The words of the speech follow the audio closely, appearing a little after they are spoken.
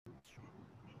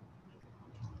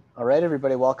All right,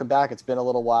 everybody, welcome back. It's been a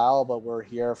little while, but we're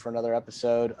here for another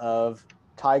episode of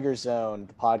Tiger Zone,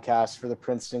 the podcast for the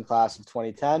Princeton class of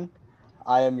 2010.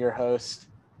 I am your host,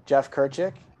 Jeff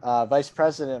Kirchick, Vice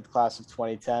President of the class of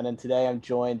 2010, and today I'm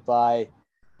joined by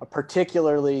a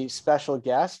particularly special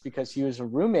guest because he was a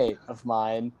roommate of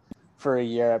mine for a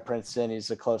year at Princeton.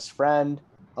 He's a close friend,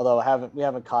 although we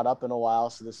haven't caught up in a while,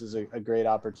 so this is a great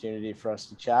opportunity for us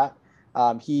to chat.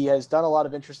 He has done a lot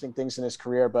of interesting things in his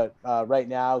career, but right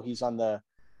now he's on the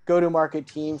go-to-market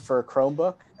team for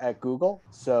Chromebook at Google.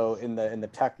 So in the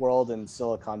tech world in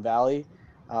Silicon Valley,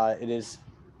 it is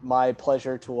my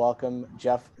pleasure to welcome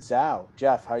Jeff Zhao.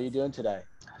 Jeff, how are you doing today?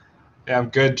 Yeah, I'm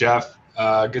good, Jeff.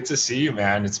 Good to see you,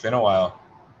 man. It's been a while.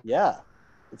 Yeah,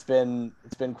 it's been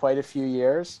quite a few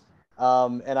years,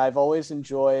 and I've always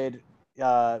enjoyed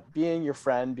being your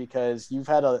friend because you've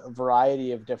had a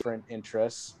variety of different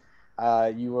interests.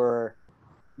 You were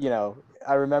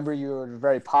I remember you were a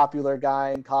very popular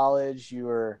guy in college. You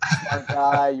were a smart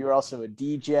guy. You were also a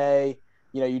DJ.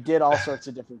 You did all sorts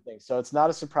of different things. So it's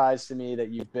not a surprise to me that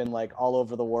you've been like all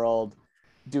over the world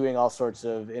doing all sorts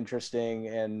of interesting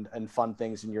and fun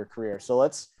things in your career. So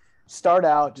let's start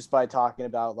out just by talking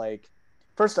about like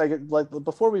first like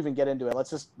before we even get into it,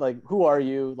 let's just like who are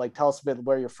you? Like tell us a bit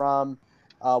where you're from,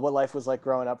 what life was like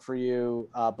growing up for you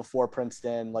before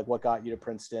Princeton, like what got you to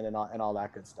Princeton and all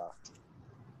that good stuff.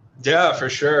 Yeah, for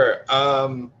sure.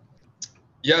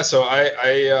 Yeah, so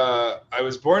I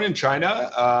was born in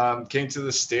China. Came to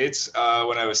the States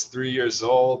when I was 3 years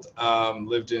old.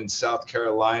 Lived in South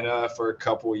Carolina for a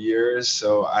couple years,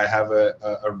 so I have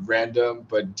a random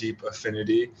but deep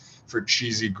affinity for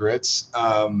cheesy grits.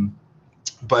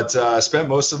 But spent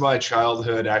most of my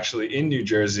childhood actually in New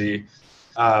Jersey,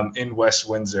 in West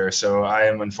Windsor. So I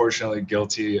am unfortunately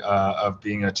guilty of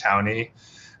being a townie.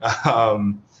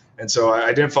 Um, and so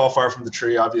I didn't fall far from the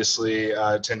tree, obviously,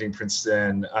 attending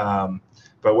Princeton,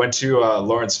 but went to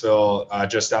Lawrenceville,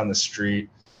 just down the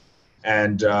street,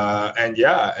 and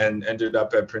yeah, and ended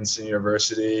up at Princeton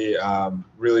University.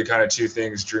 Really, kind of two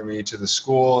things drew me to the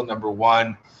school. Number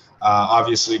one,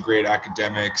 obviously, great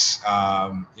academics,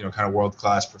 kind of world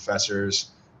class professors.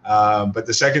 But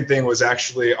the second thing was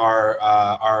actually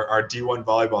our D1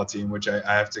 volleyball team, which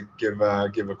I have to give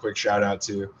a quick shout out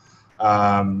to.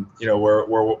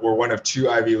 We're one of two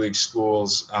Ivy League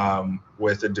schools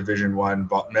with a Division I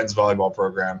men's volleyball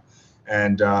program,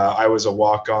 and I was a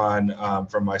walk-on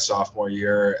from my sophomore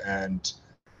year, and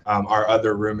our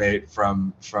other roommate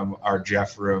from our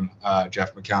Jeff room,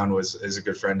 Jeff McCown, is a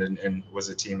good friend and was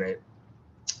a teammate.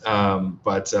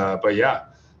 But yeah,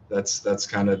 that's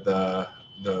kind of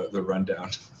the rundown.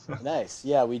 Nice.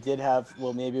 Yeah, we did have.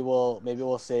 Well, maybe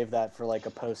we'll save that for like a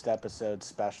post episode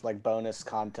special, like bonus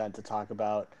content to talk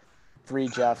about three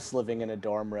Jeffs living in a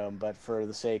dorm room. But for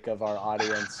the sake of our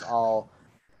audience, I'll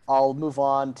move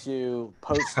on to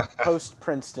post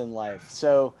Princeton life.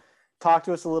 So, talk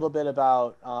to us a little bit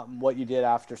about what you did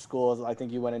after school. I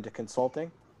think you went into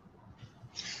consulting.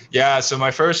 Yeah, so my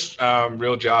first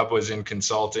real job was in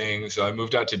consulting. So I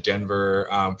moved out to Denver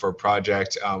for a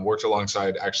project, worked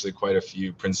alongside actually quite a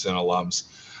few Princeton alums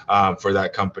for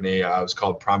that company. It was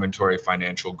called Promontory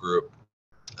Financial Group,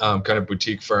 kind of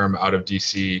boutique firm out of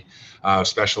DC,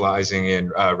 specializing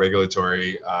in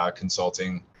regulatory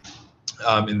consulting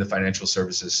in the financial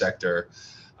services sector.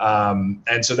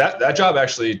 And so that job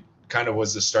actually kind of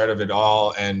was the start of it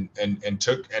all, and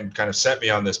took and kind of set me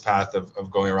on this path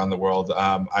of going around the world.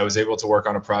 I was able to work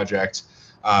on a project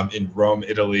in Rome,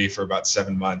 Italy for about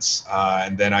 7 months,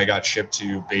 and then I got shipped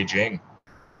to Beijing,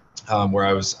 where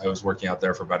I was working out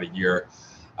there for about a year.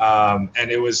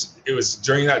 And it was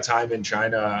during that time in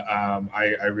China,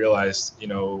 I realized,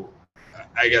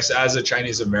 I guess as a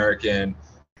Chinese American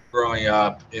growing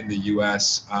up in the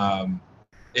U.S.,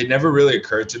 it never really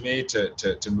occurred to me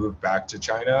to move back to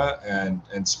China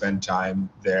and spend time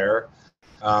there.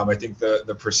 I think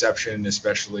the perception,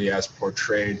 especially as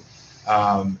portrayed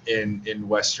in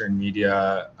Western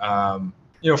media,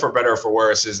 for better or for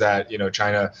worse, is that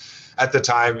China at the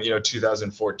time,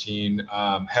 2014,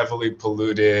 heavily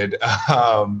polluted,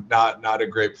 not a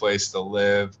great place to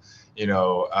live. You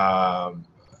know,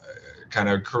 kind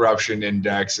of corruption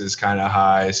index is kind of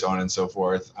high, so on and so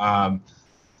forth.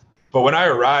 But when I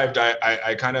arrived,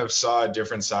 I kind of saw a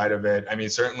different side of it. I mean,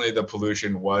 certainly the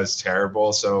pollution was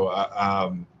terrible. So,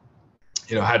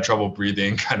 had trouble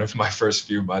breathing kind of my first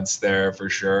few months there for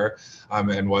sure,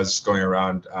 and was going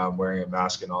around wearing a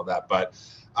mask and all that. But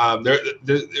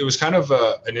it was kind of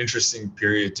an interesting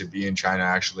period to be in China,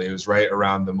 actually. It was right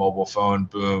around the mobile phone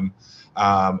boom,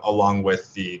 along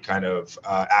with the kind of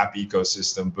app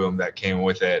ecosystem boom that came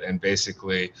with it. And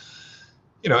basically,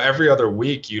 every other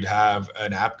week you'd have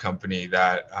an app company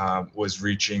that was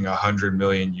reaching 100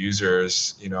 million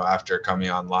users, after coming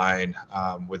online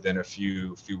within a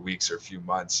few weeks or few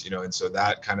months, and so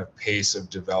that kind of pace of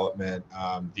development,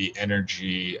 the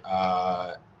energy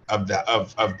of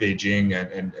Beijing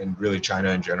and really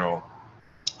China in general,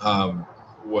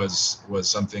 was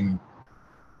something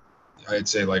I'd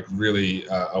say like really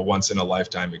a once in a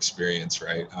lifetime experience,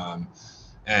 right?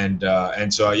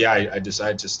 And so yeah, I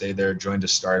decided to stay there, joined a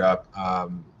startup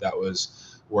that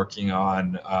was working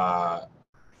on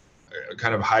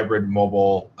kind of hybrid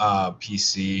mobile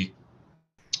PC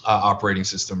operating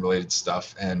system related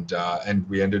stuff, and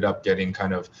we ended up getting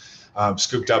kind of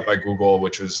scooped up by Google,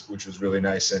 which was really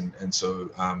nice, and so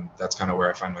that's kind of where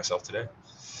I find myself today.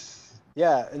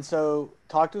 Yeah, and so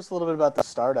talk to us a little bit about the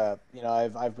startup.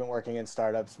 I've been working in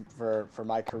startups for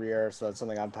my career, so it's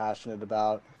something I'm passionate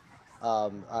about.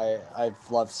 I've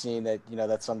loved seeing that,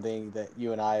 that's something that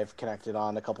you and I have connected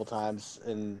on a couple times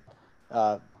in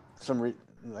uh,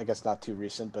 I guess not too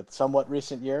recent, but somewhat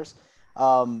recent years.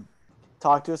 Um,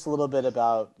 Talk to us a little bit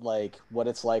about like what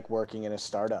it's like working in a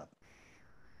startup.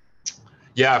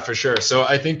 Yeah, for sure. So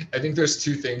I think there's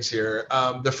two things here.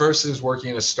 The first is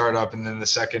working in a startup, and then the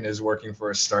second is working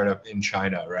for a startup in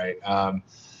China, right?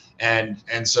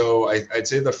 And so I'd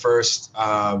say the first,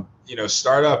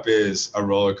 startup is a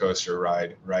roller coaster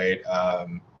ride, right?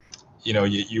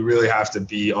 You really have to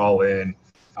be all in.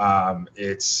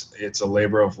 It's a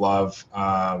labor of love.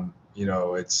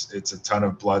 It's a ton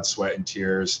of blood, sweat, and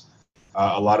tears.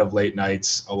 A lot of late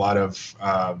nights, a lot of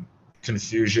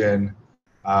confusion.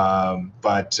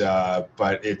 But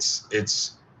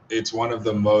it's one of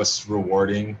the most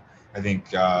rewarding, I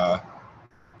think,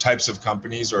 types of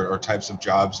companies or types of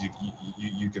jobs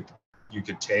you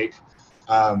could take,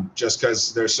 just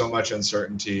because there's so much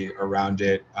uncertainty around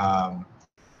it.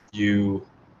 You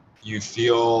you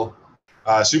feel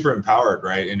super empowered,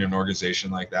 right, in an organization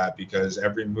like that, because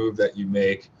every move that you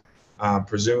make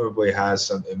presumably has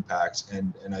some impact,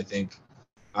 and I think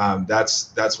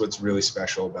that's what's really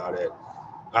special about it.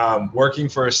 Working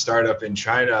for a startup in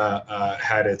China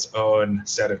had its own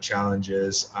set of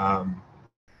challenges.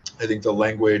 I think the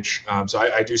language. So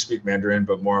I do speak Mandarin,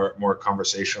 but more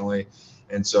conversationally,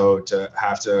 and so to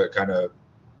have to kind of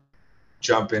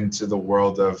jump into the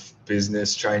world of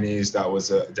business Chinese, that was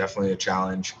definitely a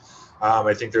challenge.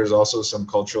 I think there's also some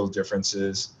cultural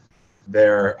differences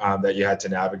there that you had to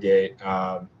navigate,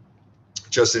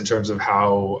 just in terms of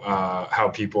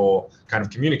how people kind of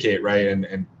communicate, right,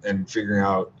 and figuring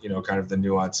out kind of the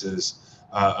nuances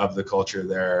of the culture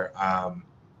there.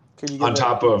 Could you On give a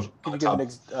top of could on you give an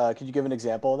top could you give an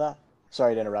example of that?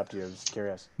 Sorry to interrupt you. I was just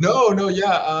curious. No,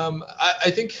 yeah.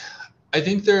 I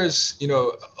think there's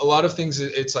a lot of things.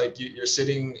 It's like you're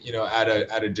sitting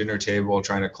at a dinner table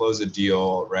trying to close a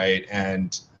deal, right?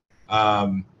 And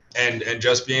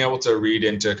just being able to read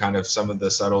into kind of some of the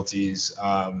subtleties,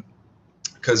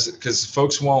 because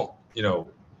folks won't,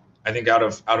 I think out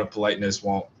of politeness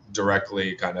won't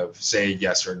directly kind of say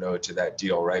yes or no to that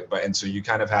deal, right? And so you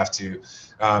kind of have to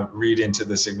read into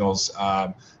the signals.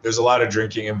 There's a lot of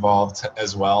drinking involved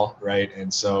as well, right?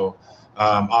 And so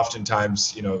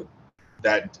oftentimes,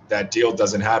 that deal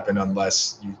doesn't happen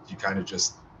unless you kind of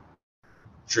just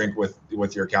drink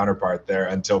with your counterpart there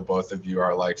until both of you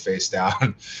are like face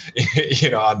down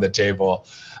on the table.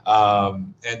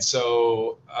 And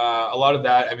so a lot of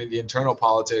that, I mean, the internal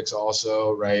politics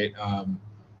also, right?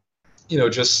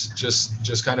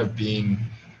 Just kind of being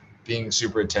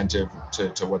super attentive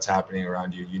to what's happening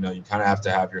around you. You kind of have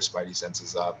to have your spidey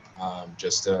senses up,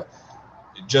 just to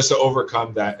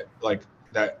overcome that, like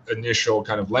that initial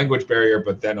kind of language barrier,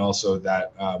 but then also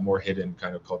that more hidden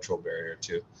kind of cultural barrier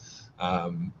too.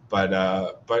 But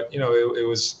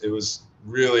it was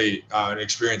really an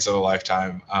experience of a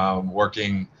lifetime.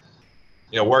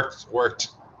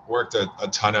 Worked a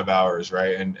ton of hours,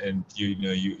 right? And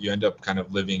you end up kind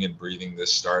of living and breathing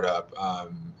this startup,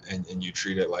 and you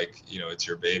treat it like it's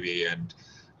your baby, and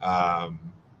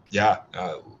yeah,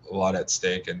 a lot at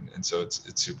stake, and so it's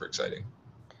super exciting.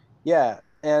 Yeah,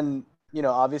 and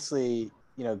obviously,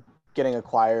 getting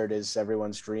acquired is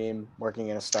everyone's dream working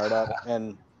in a startup.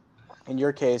 And in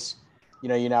your case,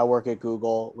 you now work at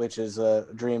Google, which is a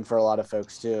dream for a lot of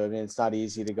folks too. I mean, it's not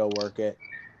easy to go work at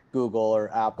Google or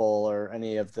Apple or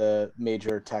any of the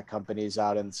major tech companies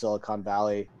out in Silicon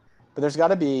Valley. But there's got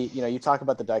to be, you talk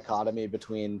about the dichotomy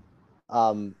between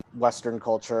Western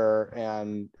culture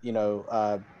and you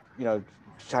know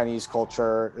Chinese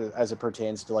culture as it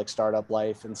pertains to like startup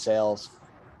life and sales.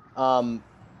 Um,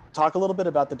 Talk a little bit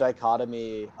about the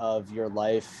dichotomy of your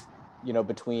life,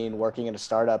 between working in a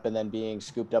startup and then being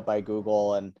scooped up by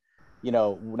Google, and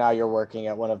now you're working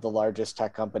at one of the largest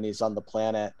tech companies on the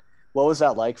planet. What was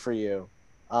that like for you?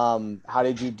 How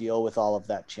did you deal with all of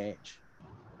that change?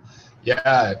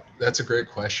 Yeah, that's a great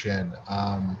question.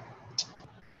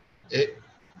 It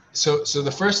so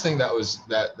the first thing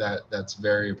that's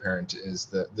very apparent is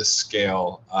the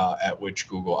scale at which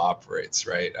Google operates,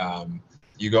 right?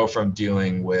 You go from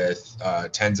dealing with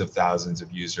tens of thousands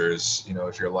of users,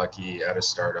 if you're lucky at a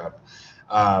startup,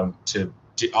 to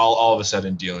all of a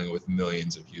sudden dealing with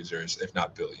millions of users, if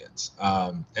not billions.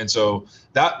 And so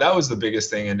that was the biggest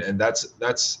thing, and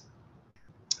that's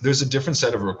there's a different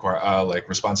set of like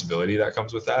responsibility that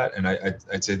comes with that, and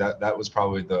I'd say that was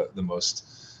probably the most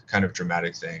kind of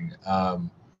dramatic thing.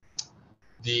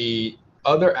 The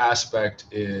other aspect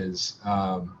is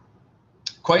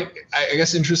quite, I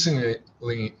guess,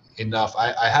 interestingly enough,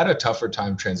 I had a tougher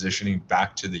time transitioning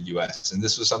back to the US, and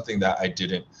this was something that I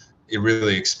didn't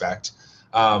really expect.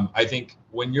 I think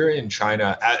when you're in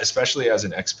China, especially as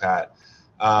an expat,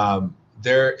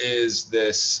 there is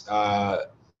this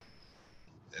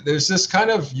there's this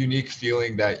kind of unique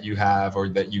feeling that you have, or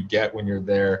that you get when you're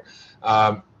there,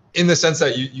 in the sense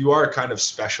that you are kind of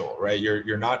special, right?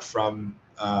 You're not from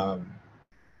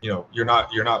you're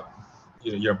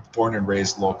born and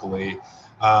raised locally.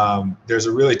 There's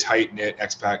a really tight knit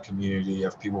expat community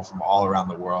of people from all around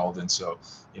the world, and so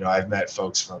I've met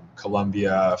folks from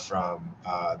Colombia, from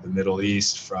the Middle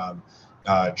East, from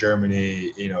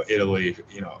Germany, Italy,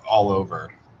 all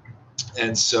over.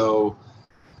 And so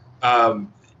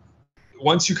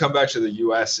once you come back to the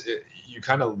US, you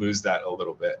kind of lose that a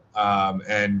little bit,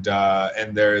 and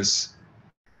there's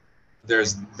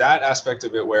that aspect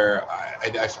of it where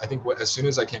I think as soon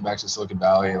as I came back to Silicon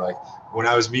Valley, like when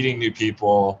I was meeting new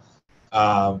people,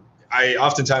 I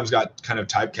oftentimes got kind of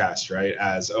typecast, right?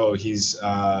 As, oh, he's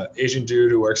Asian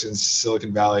dude who works in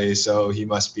Silicon Valley, so he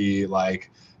must be like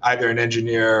either an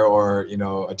engineer or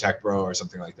a tech bro or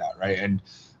something like that, right? And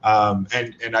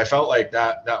I felt like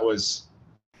that was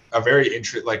a very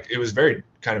like it was very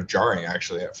kind of jarring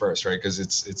actually at first, right? Because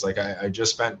it's like I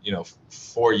just spent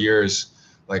 4 years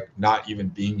like not even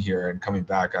being here, and coming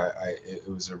back, it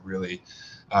was a really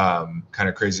kind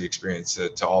of crazy experience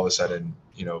to all of a sudden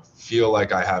feel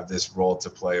like I have this role to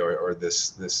play, or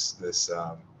this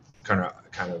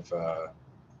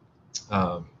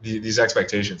these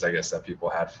expectations, I guess, that people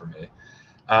had for me.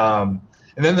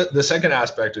 And then the second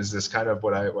aspect is this kind of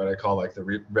what I call like the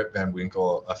Rip Van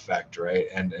Winkle effect, right?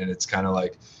 And it's kind of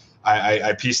like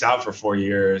I pieced out for 4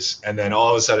 years, and then all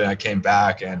of a sudden I came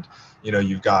back, and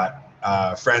you've got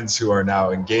friends who are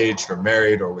now engaged or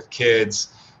married or with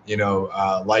kids.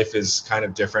 Life is kind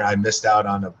of different. I missed out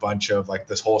on a bunch of like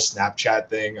this whole Snapchat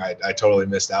thing. I totally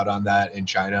missed out on that in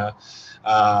China.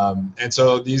 And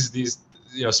so these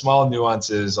small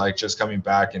nuances, like just coming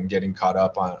back and getting caught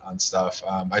up on stuff.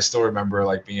 I still remember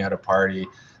like being at a party,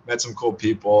 met some cool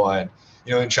people, and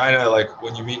in China, like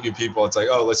when you meet new people, it's like,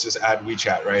 oh, let's just add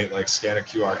WeChat, right? Like scan a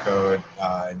QR code,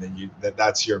 and then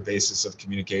that's your basis of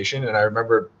communication. And I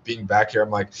remember being back here,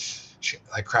 I'm like,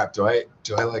 like crap, do I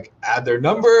like add their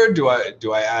number? Do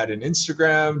I add an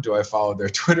Instagram? Do I follow their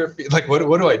Twitter feed? Like what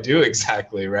do I do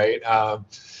exactly, right?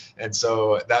 And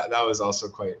so that was also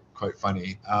quite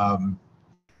funny.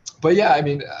 But yeah, I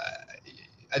mean,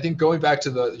 I think going back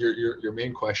to your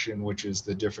main question, which is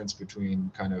the difference between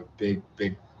kind of big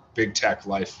tech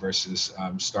life versus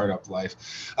startup life.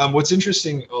 What's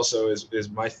interesting also is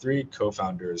my 3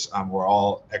 co-founders were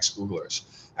all ex-Googlers,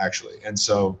 actually, and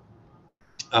so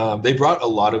they brought a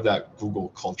lot of that Google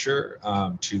culture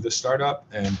to the startup,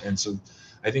 and so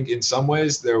I think in some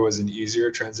ways there was an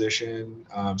easier transition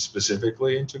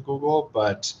specifically into Google,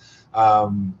 but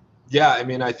yeah, I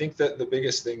mean, I think that the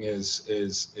biggest thing is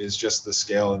just the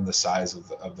scale and the size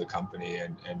of the company,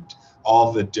 and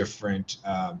all the different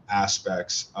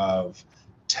aspects of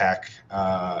tech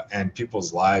and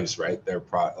people's lives, right?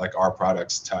 Like our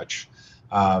products touch,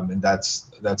 and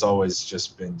that's always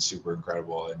just been super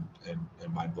incredible and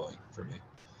mind blowing for me.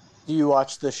 Do you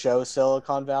watch the show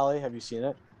Silicon Valley? Have you seen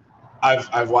it?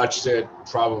 I've watched it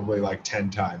probably like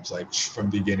 10 times, like from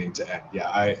beginning to end.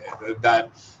 Yeah,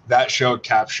 that show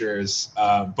captures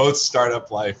both startup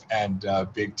life and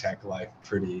big tech life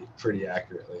pretty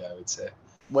accurately, I would say.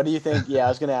 What do you think? Yeah, I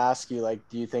was going to ask you, like,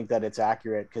 do you think that it's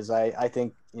accurate? Because I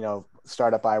think,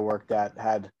 startup I worked at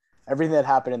had everything that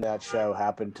happened in that show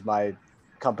happened to my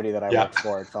company that I worked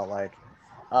for. It felt like.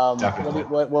 Definitely.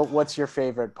 What's your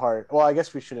favorite part? Well, I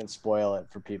guess we shouldn't spoil it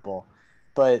for people.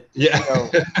 But yeah,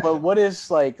 but what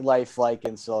is like life like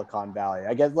in Silicon Valley?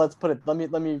 I guess let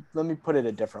me put it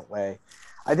a different way.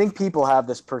 I think people have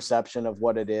this perception of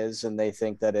what it is, and they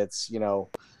think that it's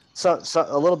So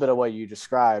a little bit of what you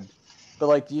described, but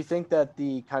like, do you think that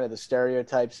the kind of the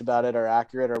stereotypes about it are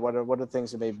accurate, or what are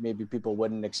things that maybe people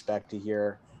wouldn't expect to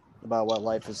hear about what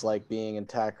life is like being in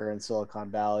tech or in Silicon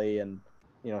Valley and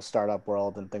startup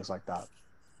world and things like that?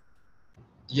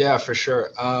 Yeah, for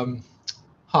sure.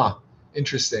 Huh.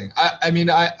 Interesting. I mean,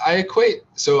 I equate.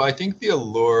 So I think the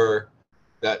allure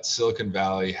that Silicon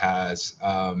Valley has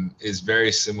is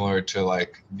very similar to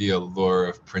like the allure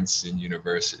of Princeton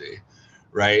University,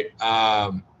 right?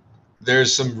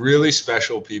 There's some really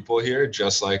special people here,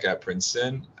 just like at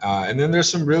Princeton, and then there's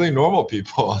some really normal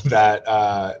people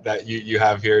that you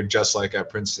have here, just like at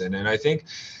Princeton. And I think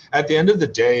at the end of the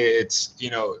day, it's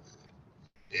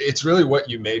really what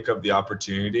you make of the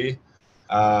opportunity,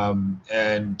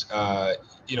 and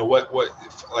what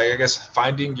like I guess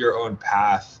finding your own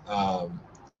path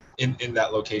in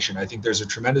that location. I think there's a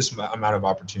tremendous amount of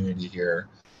opportunity here.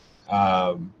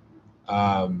 Um,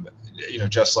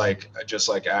 just like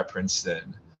at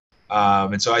Princeton.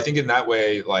 And so I think in that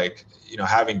way, like,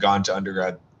 having gone to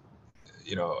undergrad,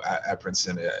 at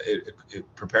Princeton,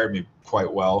 it prepared me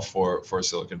quite well for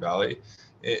Silicon Valley,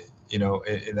 in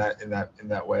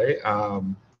that way.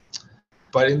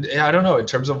 But I don't know, in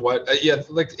terms of what, yeah,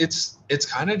 like it's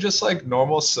kind of just like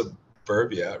normal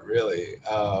suburbia, really.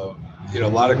 A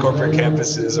lot of corporate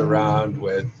campuses around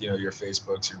with, your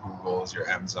Facebooks, your Googles, your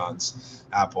Amazons,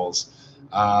 Apples.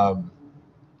 Um,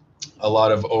 a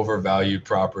lot of overvalued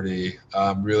property,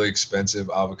 really expensive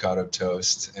avocado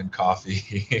toast and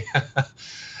coffee.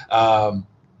 um,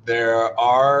 there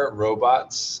are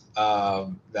robots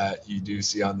that you do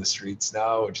see on the streets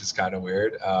now, which is kind of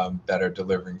weird, that are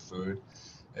delivering food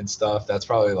and stuff. That's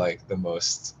probably like the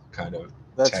most kind of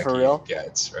That's for techie real. it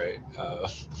gets, right? I'd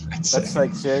That's say.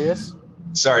 like serious.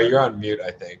 Sorry, you're on mute,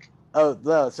 I think. Oh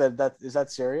no, so that is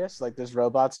that serious? Like there's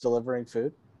robots delivering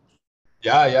food?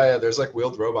 Yeah. There's like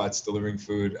wheeled robots delivering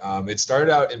food. It started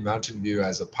out in Mountain View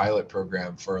as a pilot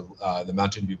program for the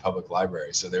Mountain View Public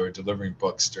Library. So they were delivering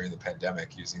books during the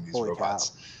pandemic using these Holy cow.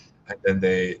 robots, and then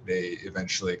they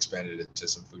eventually expanded it to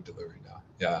some food delivery now.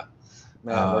 Yeah.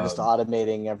 Man, we're just Um,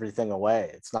 automating everything away.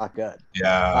 It's not good.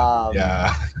 yeah. Um,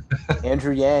 Yeah.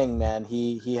 Andrew Yang, man,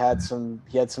 he had some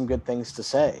good things to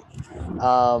say.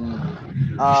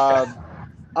 Um, uh, Yeah.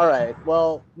 all right.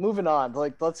 Well, moving on.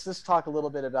 Like, let's just talk a little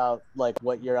bit about like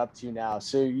what you're up to now.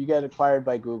 So you get acquired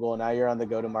by Google. Now you're on the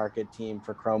go-to-market team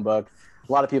for Chromebook.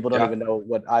 A lot of people don't Yeah. even know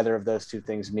what either of those two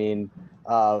things mean,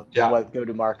 Yeah. what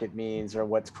go-to-market means or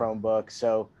what's Chromebook.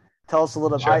 So tell us a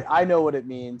little. Sure. I know what it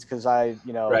means because Right.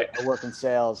 I work in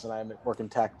sales and I work in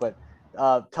tech. But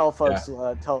tell Yeah. folks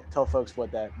tell folks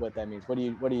what that means. What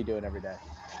are you doing every day?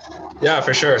 Yeah,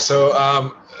 for sure. So,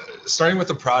 starting with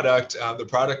the product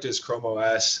is Chrome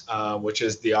OS, which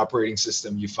is the operating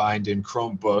system you find in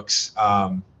Chromebooks.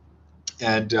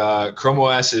 And Chrome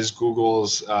OS is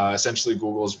essentially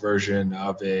Google's version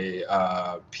of a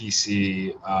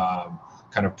PC,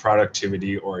 kind of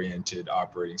productivity-oriented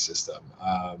operating system.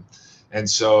 And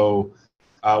so,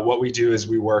 what we do is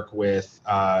we work with,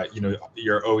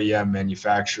 your OEM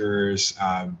manufacturers,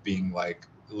 being like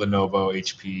Lenovo,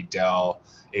 HP, Dell,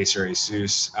 Acer,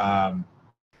 Asus,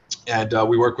 and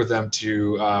we work with them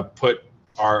to put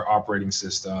our operating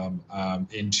system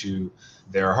into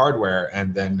their hardware,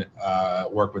 and then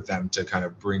work with them to kind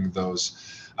of bring those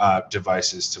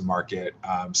devices to market,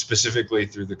 specifically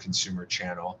through the consumer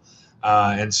channel.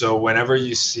 And so whenever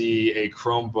you see a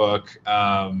Chromebook,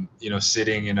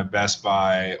 sitting in a Best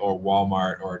Buy or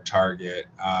Walmart or Target,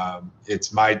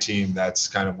 it's my team that's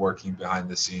kind of working behind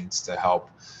the scenes to help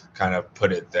kind of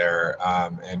put it there,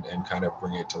 and kind of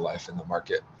bring it to life in the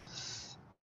market.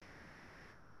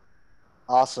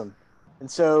 Awesome.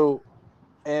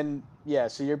 And yeah,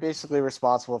 so you're basically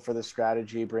responsible for the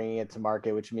strategy, bringing it to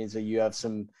market, which means that you have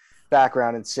some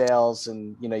background in sales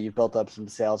and you've built up some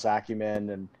sales acumen,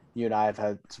 and you and I have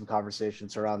had some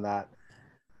conversations around that.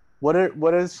 What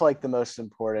is like the most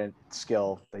important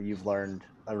skill that you've learned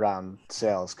around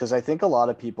sales? Because I think a lot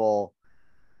of people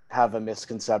have a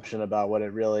misconception about what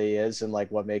it really is and like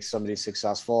what makes somebody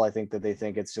successful. I think that they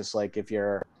think it's just like if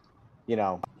you're, you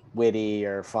know, witty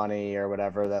or funny or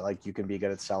whatever, that like you can be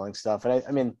good at selling stuff. And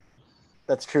I mean,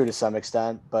 that's true to some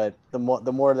extent, but the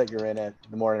more that you're in it,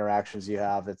 the more interactions you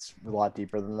have, it's a lot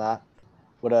deeper than that.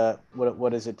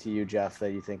 What is it to you, Jeff,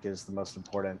 that you think is the most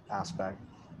important aspect?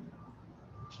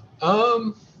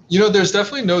 Um, there's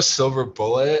definitely no silver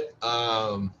bullet.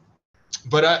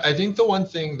 But I think the one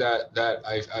thing that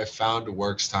I found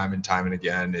works time and time and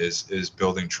again is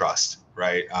building trust,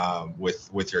 right?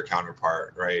 With your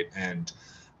counterpart, right? And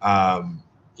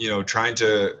trying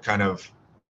to kind of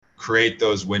create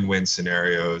those win-win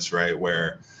scenarios, right?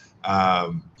 Where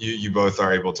you both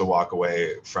are able to walk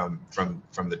away from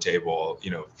the table,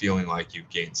 feeling like you've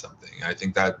gained something. I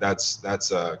think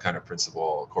that's a kind of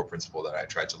core principle that I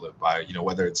try to live by,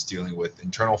 whether it's dealing with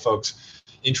internal folks,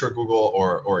 intra Google,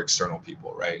 or external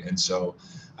people, right? And so,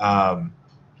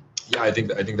 yeah, I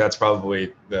think that's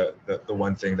probably the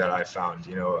one thing that I found,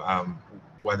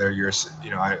 whether you're,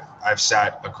 I've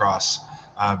sat across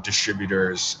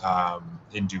distributors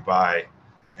in Dubai,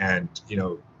 and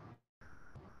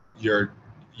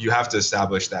you have to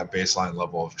establish that baseline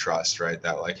level of trust, right?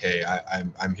 That like, hey,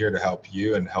 I'm here to help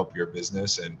you and help your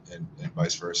business, and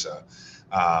vice versa.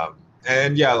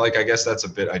 And yeah, like I guess that's a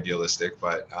bit idealistic,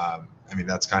 but I mean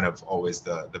that's kind of always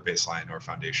the baseline or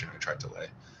foundation I try to lay.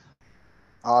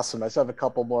 Awesome. I still have a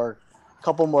couple more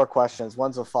questions.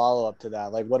 One's a follow up to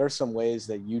that. Like, what are some ways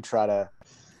that you try to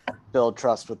build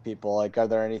trust with people? Like, are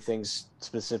there any things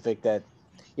specific that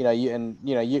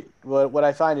what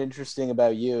I find interesting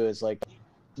about you is like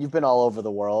you've been all over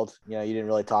the world. You didn't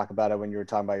really talk about it when you were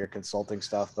talking about your consulting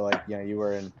stuff, but like, you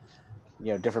were in,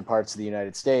 different parts of the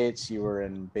United States. You were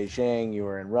in Beijing, you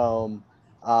were in Rome.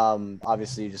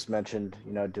 Obviously you just mentioned,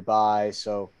 Dubai.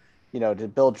 So, to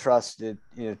build trust,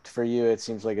 for you, it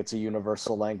seems like it's a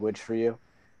universal language for you,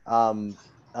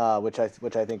 which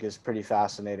I think is pretty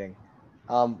fascinating.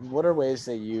 What are ways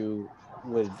that you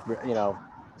would,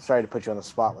 sorry to put you on the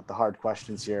spot with the hard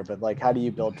questions here, but like, how do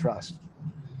you build trust?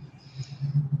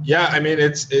 Yeah, I mean,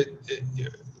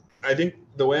 I think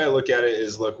the way I look at it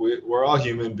is, look, we're all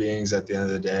human beings at the end of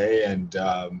the day, and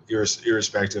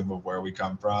irrespective of where we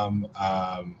come from,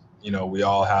 we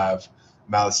all have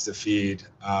mouths to feed,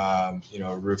 a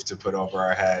roof to put over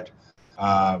our head.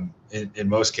 In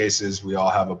most cases, we all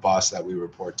have a boss that we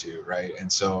report to, right?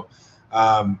 And so,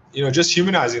 just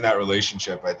humanizing that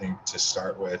relationship, I think, to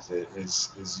start with,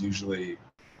 is usually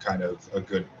kind of a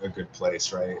good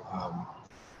place, right?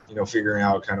 Figuring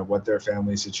out kind of what their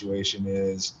family situation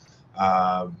is,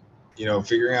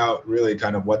 figuring out really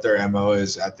kind of what their MO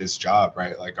is at this job,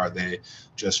 right? Like, are they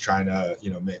just trying to,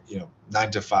 9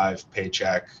 to 5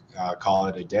 paycheck, call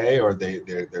it a day, or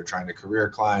they're trying to career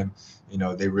climb,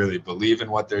 they really believe in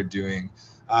what they're doing.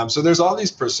 So there's all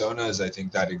these personas, I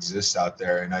think, that exist out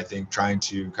there. And I think trying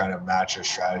to kind of match a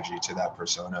strategy to that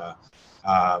persona,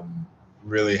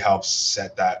 really helps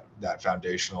set that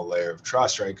foundational layer of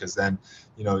trust, right? Because then,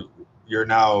 you're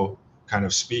now kind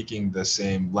of speaking the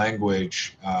same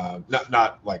language,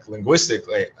 not like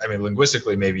linguistically. I mean,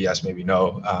 linguistically, maybe yes, maybe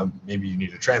no. Maybe you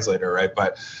need a translator, right?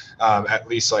 But at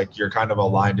least like you're kind of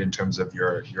aligned in terms of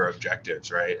your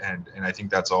objectives, right? And I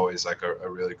think that's always like a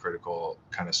really critical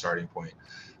kind of starting point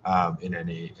in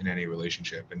any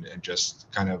relationship, and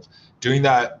just kind of doing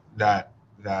that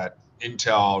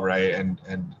intel, right,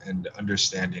 and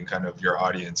understanding kind of your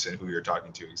audience and who you're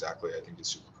talking to exactly, I think is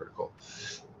super critical.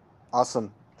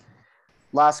 Awesome.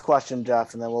 Last question,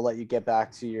 Jeff, and then we'll let you get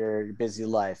back to your busy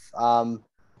life. I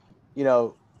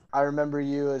remember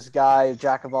you as a guy,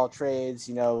 jack of all trades,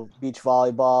 beach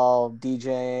volleyball,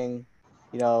 DJing,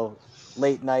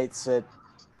 late nights at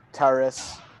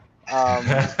Terrace.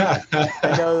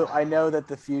 I know that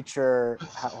the future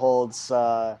holds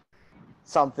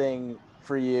something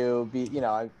for you.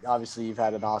 Obviously you've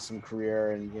had an awesome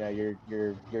career, and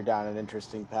you're down an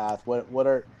interesting path.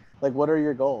 What are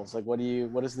your goals? Like, what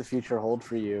does the future hold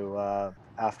for you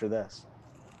after this?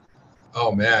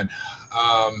 Oh man.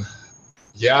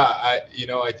 Yeah,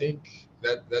 I think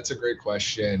that's a great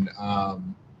question. I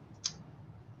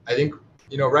think,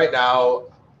 right now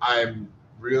I'm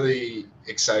really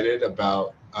excited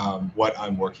about what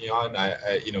I'm working on.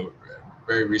 I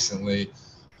very recently,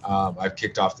 I've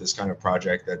kicked off this kind of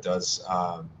project that does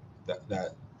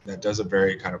that does a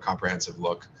very kind of comprehensive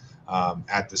look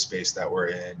at the space that we're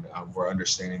in. We're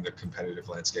understanding the competitive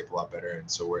landscape a lot better, and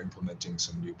so we're implementing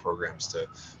some new programs to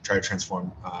try to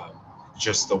transform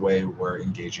just the way we're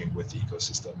engaging with the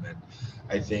ecosystem. And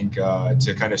I think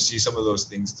to kind of see some of those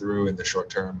things through in the short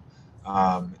term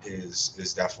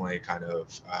is definitely kind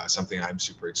of something I'm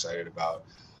super excited about.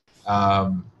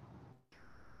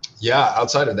 Yeah,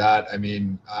 outside of that, I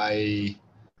mean, I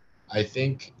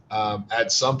think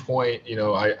at some point,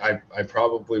 I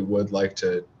probably would like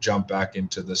to jump back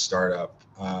into the startup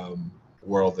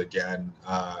world again.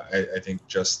 I think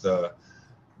just the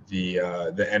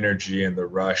energy and the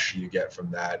rush you get from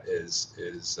that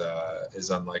is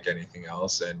unlike anything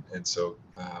else, and so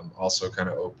also kind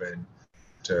of open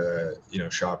to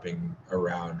shopping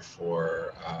around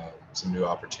for some new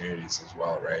opportunities as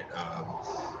well, right?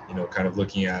 Kind of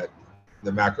looking at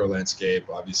the macro landscape.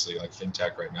 Obviously, like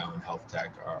fintech right now and health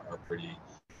tech are pretty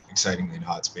exciting in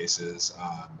hot spaces,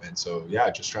 and so yeah,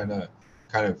 just trying to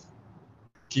kind of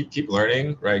keep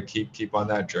learning, right? Keep on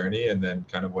that journey, and then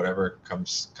kind of whatever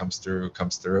comes through.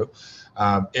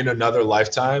 In another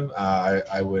lifetime,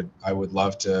 I would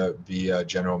love to be a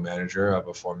general manager of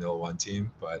a Formula One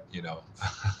team, but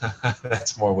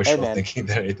that's more Hey wishful man, thinking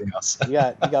than anything else. you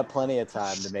got plenty of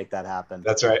time to make that happen.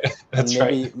 That's right. And That's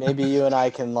right. maybe you and I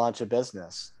can launch a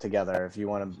business together if you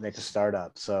want to make a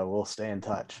startup. So we'll stay in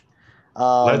touch.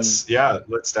 Let's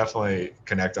definitely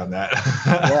connect on that.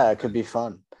 Yeah, it could be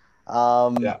fun.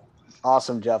 Yeah.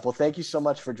 Awesome, Jeff. Well, thank you so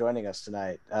much for joining us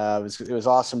tonight. It was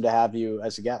awesome to have you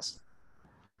as a guest.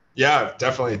 Yeah,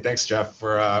 definitely. Thanks, Jeff,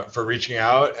 for reaching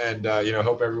out, and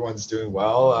hope everyone's doing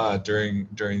well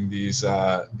during these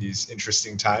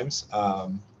interesting times.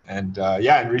 And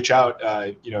reach out.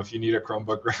 If you need a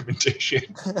Chromebook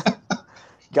recommendation,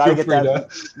 Got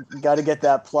to get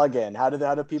that plug in. How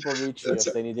do people reach you if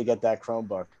they need to get that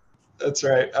Chromebook? That's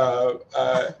right.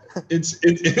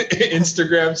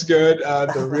 Instagram's good.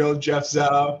 The real Jeff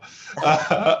Zhao,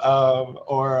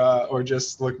 or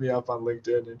just look me up on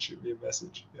LinkedIn and shoot me a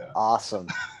message. Yeah. Awesome.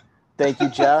 Thank you,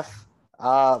 Jeff.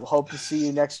 Hope to see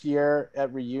you next year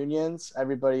at reunions.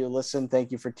 Everybody who listened,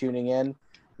 thank you for tuning in.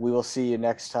 We will see you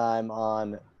next time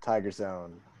on Tiger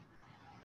Zone.